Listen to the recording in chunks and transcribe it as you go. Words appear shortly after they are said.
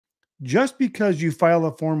Just because you file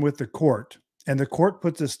a form with the court and the court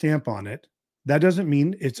puts a stamp on it, that doesn't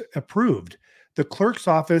mean it's approved. The clerk's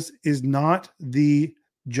office is not the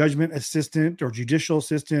judgment assistant or judicial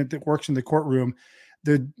assistant that works in the courtroom.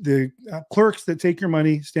 The clerks that take your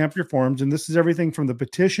money stamp your forms, and this is everything from the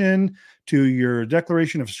petition to your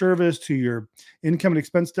declaration of service to your income and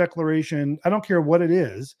expense declaration. I don't care what it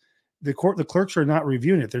is. The clerks are not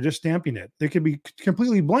reviewing it. They're just stamping it. They could be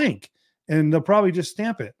completely blank, and they'll probably just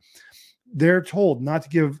stamp it. They're told not to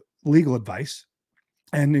give legal advice,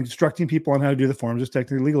 and instructing people on how to do the forms is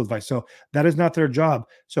technically legal advice. So that is not their job.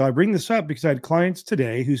 So I bring this up because I had clients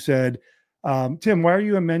today who said, Tim, why are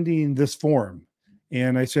you amending this form?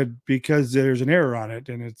 And I said, because there's an error on it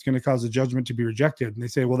and it's going to cause the judgment to be rejected. And they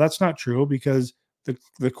say, well, that's not true because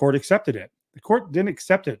the court accepted it. The court didn't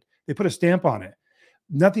accept it. They put a stamp on it.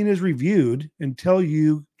 Nothing is reviewed until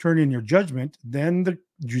you turn in your judgment. Then the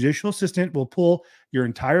judicial assistant will pull your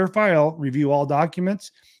entire file, review all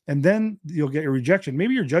documents, and then you'll get a rejection.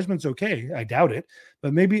 Maybe your judgment's okay. I doubt it.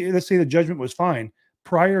 But maybe, let's say the judgment was fine.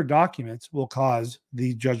 Prior documents will cause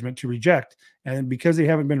the judgment to reject. And because they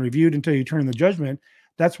haven't been reviewed until you turn in the judgment,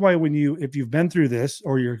 that's why if you've been through this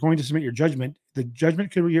or you're going to submit your judgment, the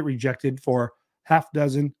judgment could get rejected for half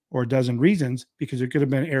dozen or a dozen reasons, because there could have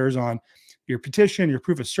been errors on your petition, your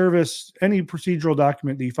proof of service, any procedural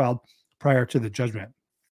document that you filed prior to the judgment.